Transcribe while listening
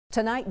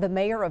Tonight, the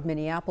mayor of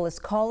Minneapolis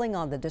calling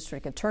on the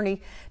district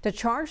attorney to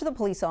charge the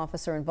police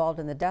officer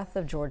involved in the death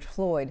of George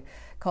Floyd,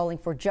 calling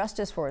for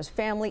justice for his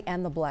family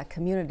and the black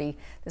community.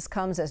 This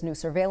comes as new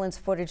surveillance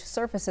footage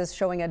surfaces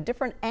showing a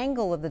different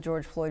angle of the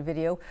George Floyd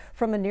video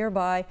from a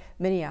nearby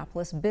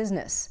Minneapolis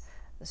business.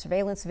 The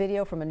surveillance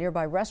video from a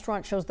nearby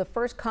restaurant shows the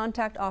first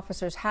contact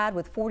officers had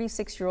with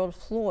 46-year-old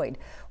Floyd.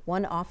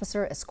 One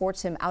officer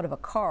escorts him out of a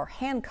car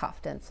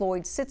handcuffed, and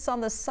Floyd sits on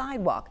the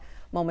sidewalk.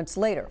 Moments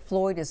later,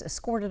 Floyd is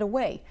escorted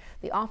away.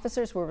 The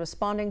officers were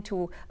responding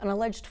to an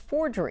alleged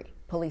forgery.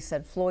 Police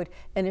said Floyd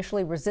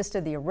initially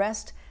resisted the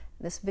arrest.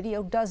 This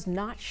video does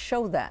not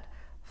show that.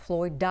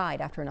 Floyd died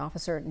after an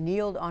officer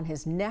kneeled on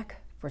his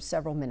neck for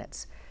several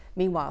minutes.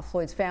 Meanwhile,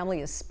 Floyd's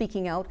family is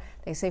speaking out.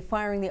 They say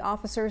firing the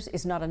officers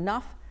is not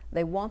enough.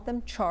 They want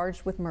them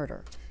charged with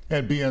murder.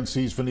 And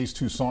BNC's Venice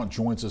Toussaint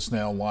joins us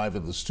now live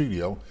in the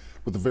studio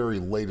with the very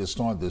latest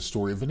on this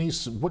story.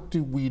 Venice, what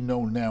do we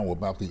know now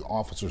about the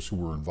officers who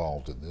were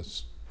involved in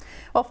this?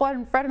 Well,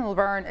 Fred and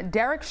Laverne,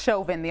 Derek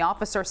Chauvin, the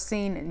officer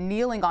seen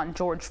kneeling on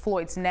George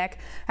Floyd's neck,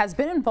 has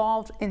been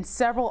involved in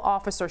several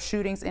officer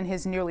shootings in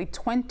his nearly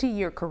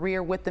 20-year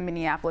career with the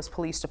Minneapolis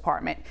Police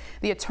Department.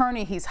 The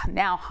attorney he's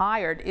now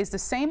hired is the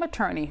same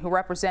attorney who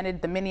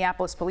represented the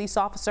Minneapolis police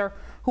officer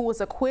who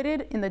was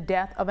acquitted in the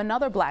death of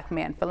another black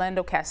man,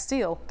 Philando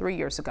Castile, 3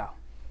 years ago.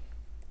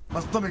 My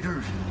stomach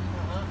hurts.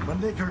 My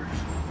neck hurts.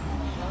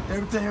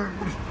 Everything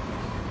hurts.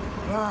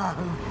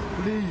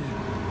 Please.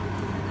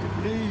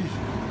 Please.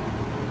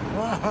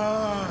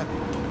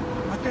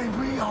 I can't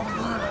breathe,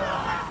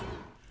 officer.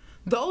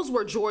 Those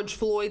were George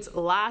Floyd's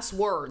last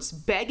words,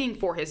 begging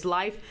for his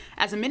life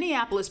as a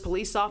Minneapolis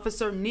police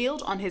officer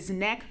kneeled on his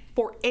neck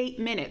for 8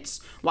 minutes,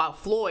 while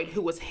Floyd,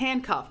 who was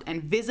handcuffed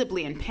and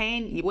visibly in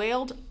pain,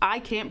 wailed, "I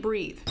can't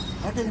breathe."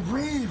 I can't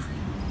breathe.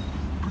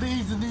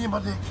 Please, the knee in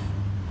my neck.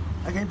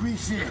 I can't breathe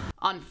shit.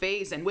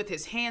 Unfazed and with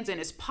his hands in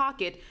his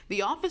pocket,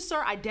 the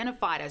officer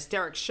identified as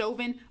Derek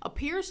Chauvin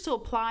appears to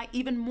apply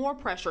even more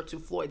pressure to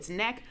Floyd's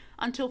neck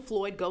until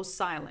Floyd goes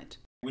silent.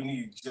 We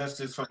need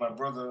justice for my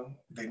brother.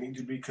 They need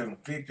to be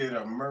convicted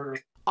of murder.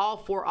 All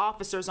 4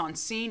 officers on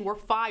scene were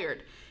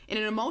fired. In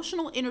an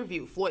emotional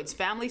interview, Floyd's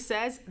family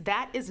says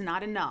that is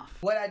not enough.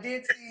 What I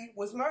did see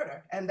was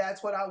murder, and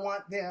that's what I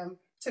want them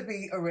to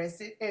be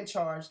arrested and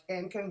charged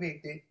and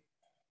convicted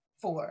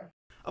for.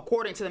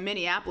 According to the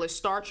Minneapolis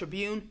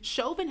Star-Tribune,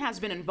 Chauvin has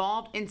been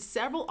involved in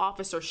several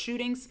officer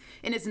shootings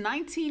in his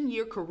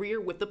 19-year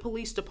career with the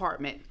police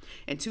department.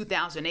 In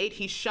 2008,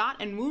 he shot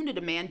and wounded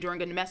a man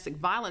during a domestic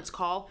violence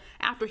call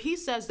after he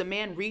says the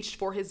man reached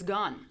for his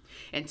gun.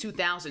 In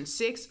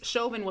 2006,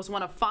 Chauvin was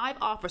one of 5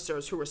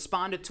 officers who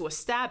responded to a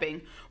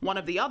stabbing. One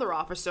of the other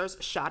officers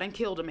shot and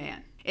killed a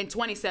man. In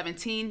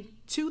 2017,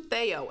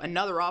 Theo,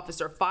 another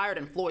officer fired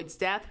in Floyd's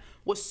death,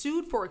 was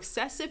sued for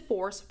excessive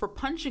force for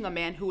punching a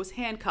man who was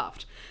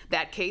handcuffed.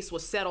 That case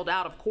was settled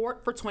out of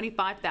court for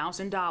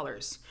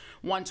 $25,000.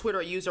 One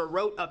Twitter user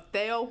wrote of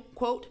Theo,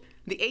 quote,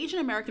 "The Asian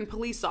American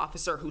police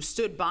officer who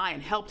stood by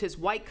and helped his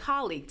white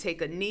colleague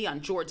take a knee on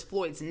George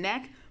Floyd's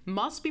neck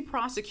must be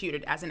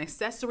prosecuted as an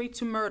accessory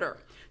to murder.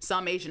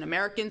 Some Asian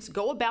Americans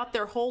go about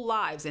their whole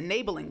lives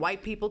enabling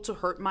white people to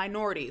hurt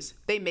minorities.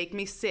 They make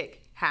me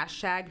sick.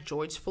 Hashtag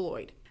George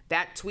Floyd."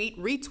 That tweet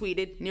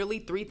retweeted nearly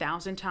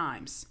 3,000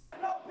 times.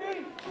 No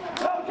peace,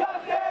 no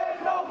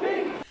justice, no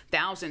peace.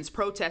 Thousands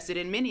protested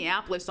in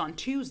Minneapolis on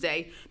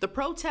Tuesday, the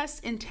protests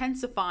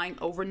intensifying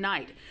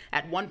overnight.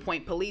 At one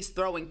point, police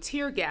throwing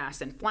tear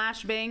gas and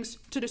flashbangs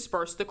to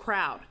disperse the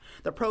crowd.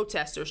 The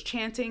protesters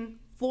chanting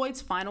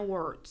Floyd's final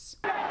words.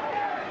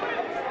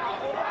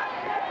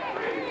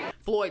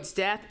 Floyd's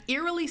death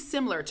eerily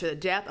similar to the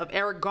death of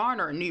Eric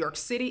Garner in New York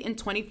City in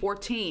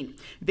 2014.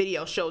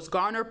 Video shows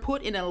Garner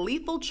put in a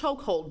lethal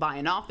chokehold by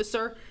an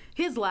officer.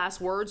 His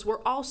last words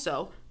were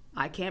also,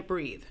 "I can't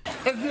breathe." I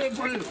can't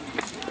breathe.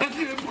 I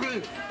can't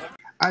breathe.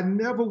 I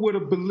never would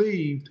have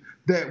believed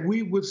that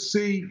we would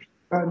see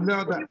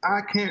another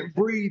I can't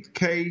breathe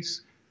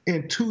case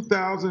in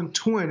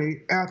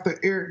 2020 after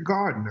Eric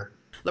Garner.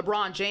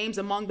 LeBron James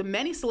among the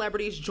many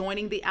celebrities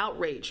joining the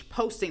outrage,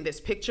 posting this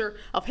picture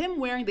of him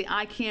wearing the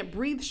I Can't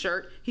Breathe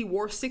shirt he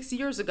wore 6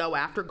 years ago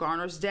after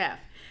Garner's death.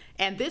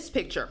 And this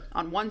picture,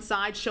 on one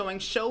side showing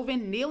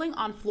Chauvin kneeling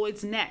on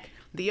Floyd's neck,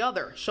 the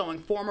other showing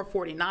former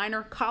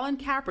 49er Colin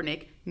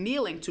Kaepernick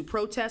kneeling to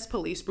protest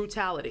police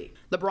brutality.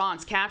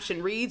 LeBron's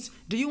caption reads,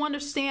 "Do you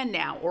understand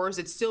now, or is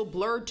it still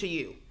blurred to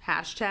you?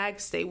 Hashtag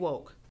stay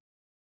woke."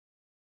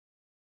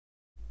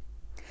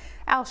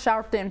 Al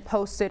Sharpton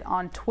posted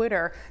on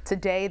Twitter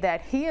today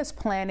that he is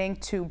planning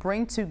to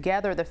bring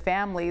together the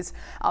families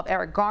of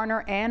Eric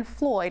Garner and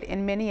Floyd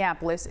in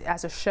Minneapolis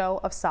as a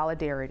show of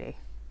solidarity.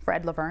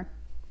 Fred, Laverne.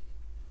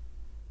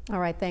 All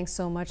right, thanks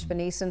so much,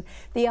 Venice. And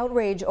the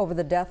outrage over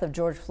the death of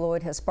George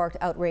Floyd has sparked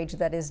outrage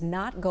that is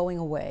not going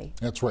away.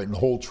 That's right, and the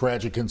whole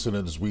tragic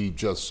incident, as we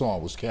just saw,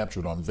 was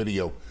captured on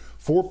video.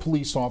 4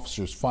 police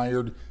officers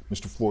fired.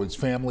 Mr. Floyd's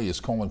family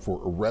is calling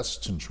for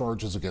arrests and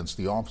charges against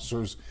the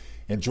officers.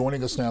 And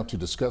joining us now to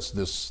discuss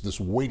this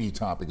weighty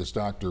topic is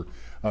Dr.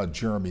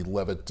 Jeremy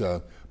Levitt,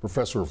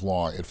 professor of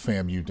law at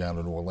FAMU down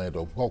in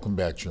Orlando. Welcome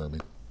back, Jeremy.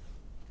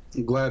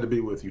 I'm glad to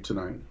be with you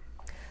tonight.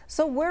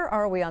 So where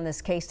are we on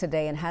this case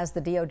today, and has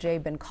the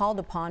DOJ been called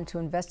upon to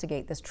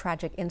investigate this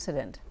tragic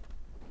incident?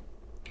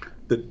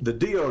 The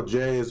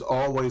DOJ is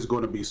always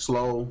going to be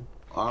slow.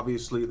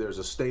 Obviously, there's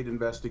a state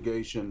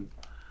investigation.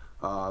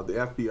 The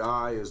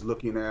FBI is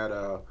looking at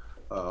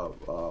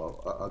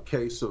a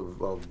case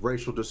of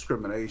racial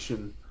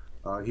discrimination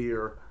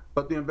here,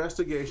 but the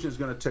investigation is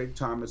going to take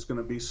time. It's going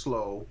to be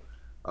slow.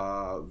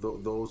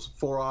 Those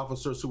 4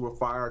 officers who were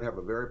fired have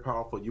a very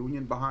powerful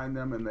union behind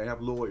them, and they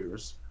have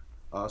lawyers.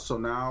 So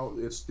now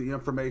it's the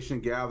information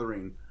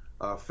gathering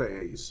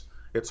phase.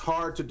 It's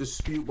hard to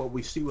dispute what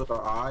we see with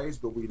our eyes,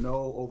 but we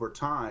know over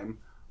time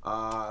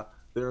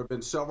there have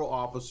been several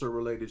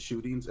officer-related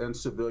shootings and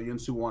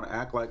civilians who want to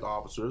act like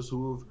officers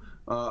who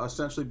have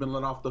essentially been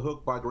let off the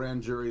hook by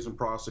grand juries and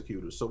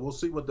prosecutors. So we'll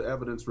see what the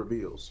evidence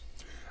reveals.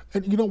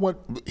 And you know what?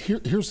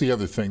 Here's the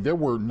other thing. There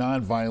were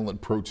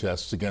nonviolent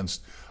protests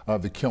against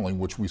the killing,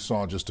 which we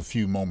saw just a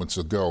few moments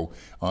ago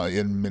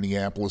in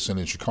Minneapolis and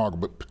in Chicago,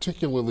 but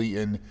particularly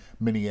in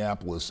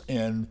Minneapolis.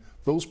 And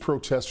those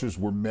protesters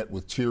were met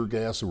with tear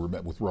gas, they were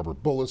met with rubber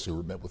bullets, they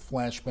were met with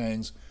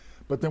flashbangs.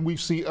 But then we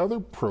see other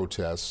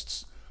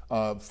protests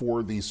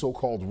for the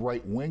so-called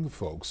right-wing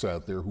folks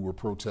out there who were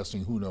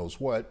protesting who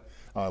knows what,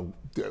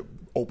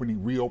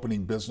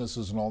 reopening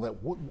businesses and all that.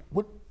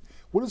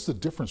 What is the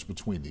difference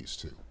between these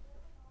two?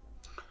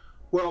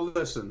 Well,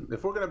 listen,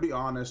 if we're going to be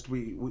honest,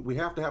 we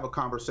have to have a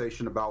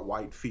conversation about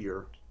white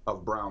fear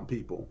of brown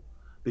people,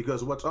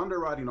 because what's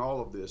underwriting all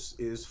of this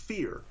is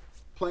fear,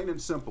 plain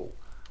and simple.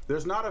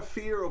 There's not a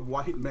fear of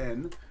white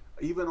men,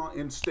 even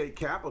in state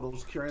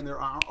capitals, carrying their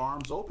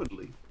arms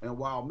openly. And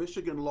while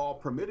Michigan law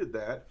permitted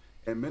that,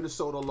 and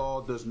Minnesota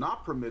law does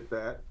not permit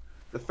that,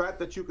 the fact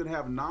that you can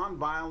have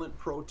nonviolent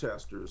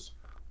protesters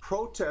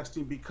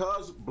protesting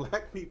because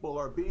black people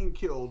are being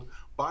killed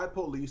by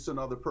police and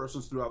other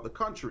persons throughout the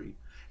country.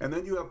 And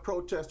then you have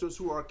protesters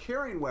who are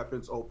carrying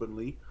weapons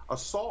openly,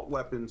 assault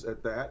weapons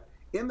at that,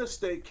 in the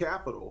state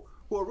capitol,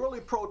 who are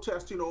really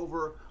protesting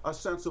over a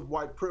sense of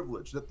white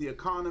privilege, that the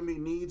economy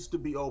needs to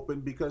be open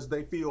because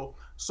they feel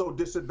so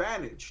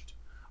disadvantaged,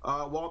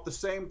 while at the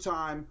same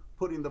time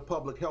putting the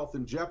public health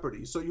in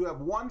jeopardy. So you have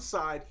one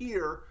side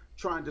here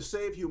trying to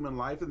save human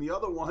life, and the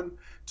other one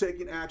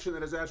taking action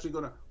that is actually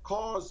going to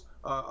cause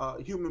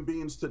human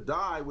beings to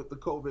die with the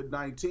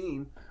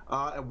COVID-19,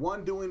 and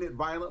one doing it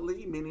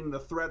violently, meaning the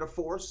threat of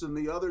force, and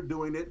the other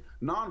doing it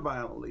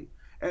non-violently.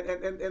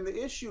 And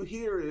the issue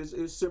here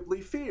is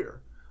simply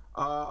fear.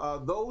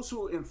 Those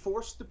who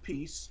enforce the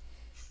peace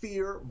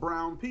fear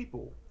brown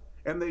people,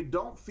 and they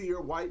don't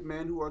fear white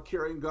men who are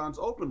carrying guns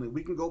openly.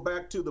 We can go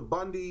back to the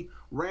Bundy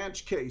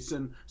Ranch case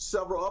and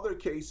several other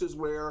cases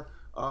where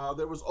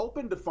there was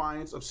open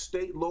defiance of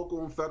state,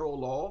 local, and federal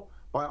law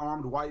by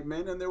armed white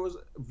men, and there was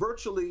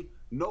virtually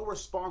no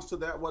response to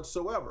that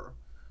whatsoever.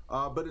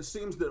 But it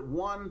seems that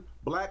one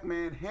black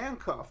man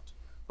handcuffed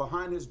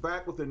behind his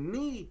back with a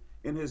knee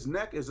in his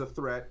neck is a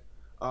threat,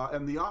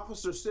 and the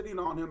officer sitting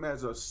on him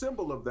as a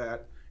symbol of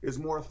that is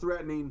more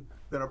threatening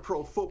than a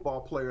pro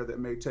football player that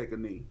may take a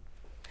knee.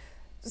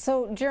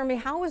 So, Jeremy,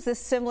 how is this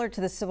similar to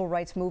the civil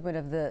rights movement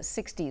of the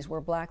 60s,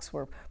 where blacks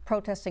were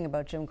protesting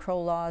about Jim Crow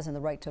laws and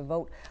the right to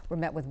vote were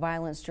met with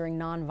violence during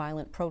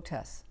nonviolent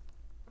protests?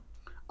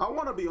 I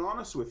want to be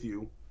honest with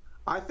you.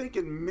 I think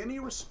in many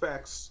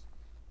respects,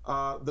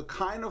 the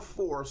kind of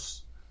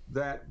force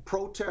that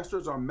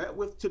protesters are met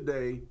with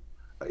today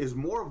is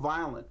more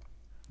violent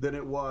than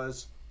it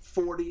was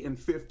 40 and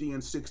 50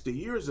 and 60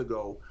 years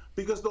ago,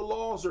 because the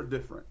laws are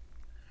different.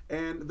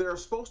 And there are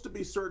supposed to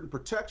be certain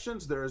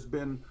protections. There has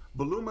been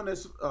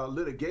voluminous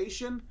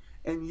litigation,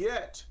 and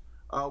yet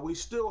we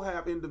still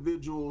have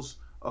individuals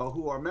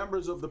who are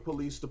members of the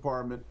police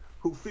department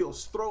who feel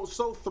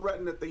so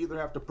threatened that they either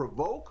have to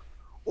provoke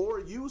or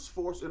use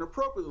force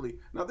inappropriately.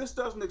 Now, this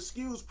doesn't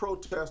excuse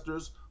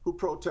protesters who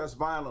protest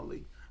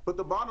violently, but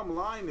the bottom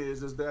line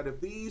is that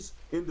if these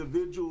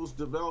individuals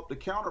developed a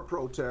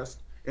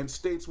counter-protest in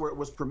states where it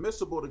was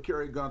permissible to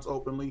carry guns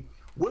openly,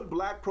 would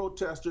black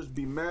protesters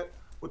be met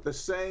with the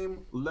same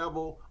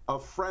level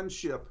of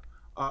friendship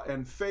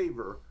and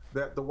favor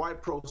that the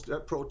white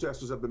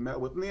protesters have been met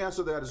with? And the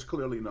answer to that is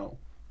clearly no.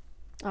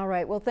 All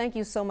right. Well, thank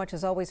you so much,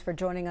 as always, for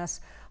joining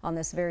us on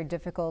this very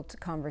difficult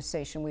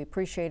conversation. We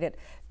appreciate it.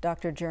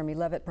 Dr. Jeremy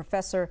Levitt,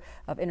 professor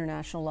of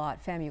international law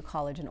at FAMU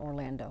College in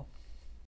Orlando.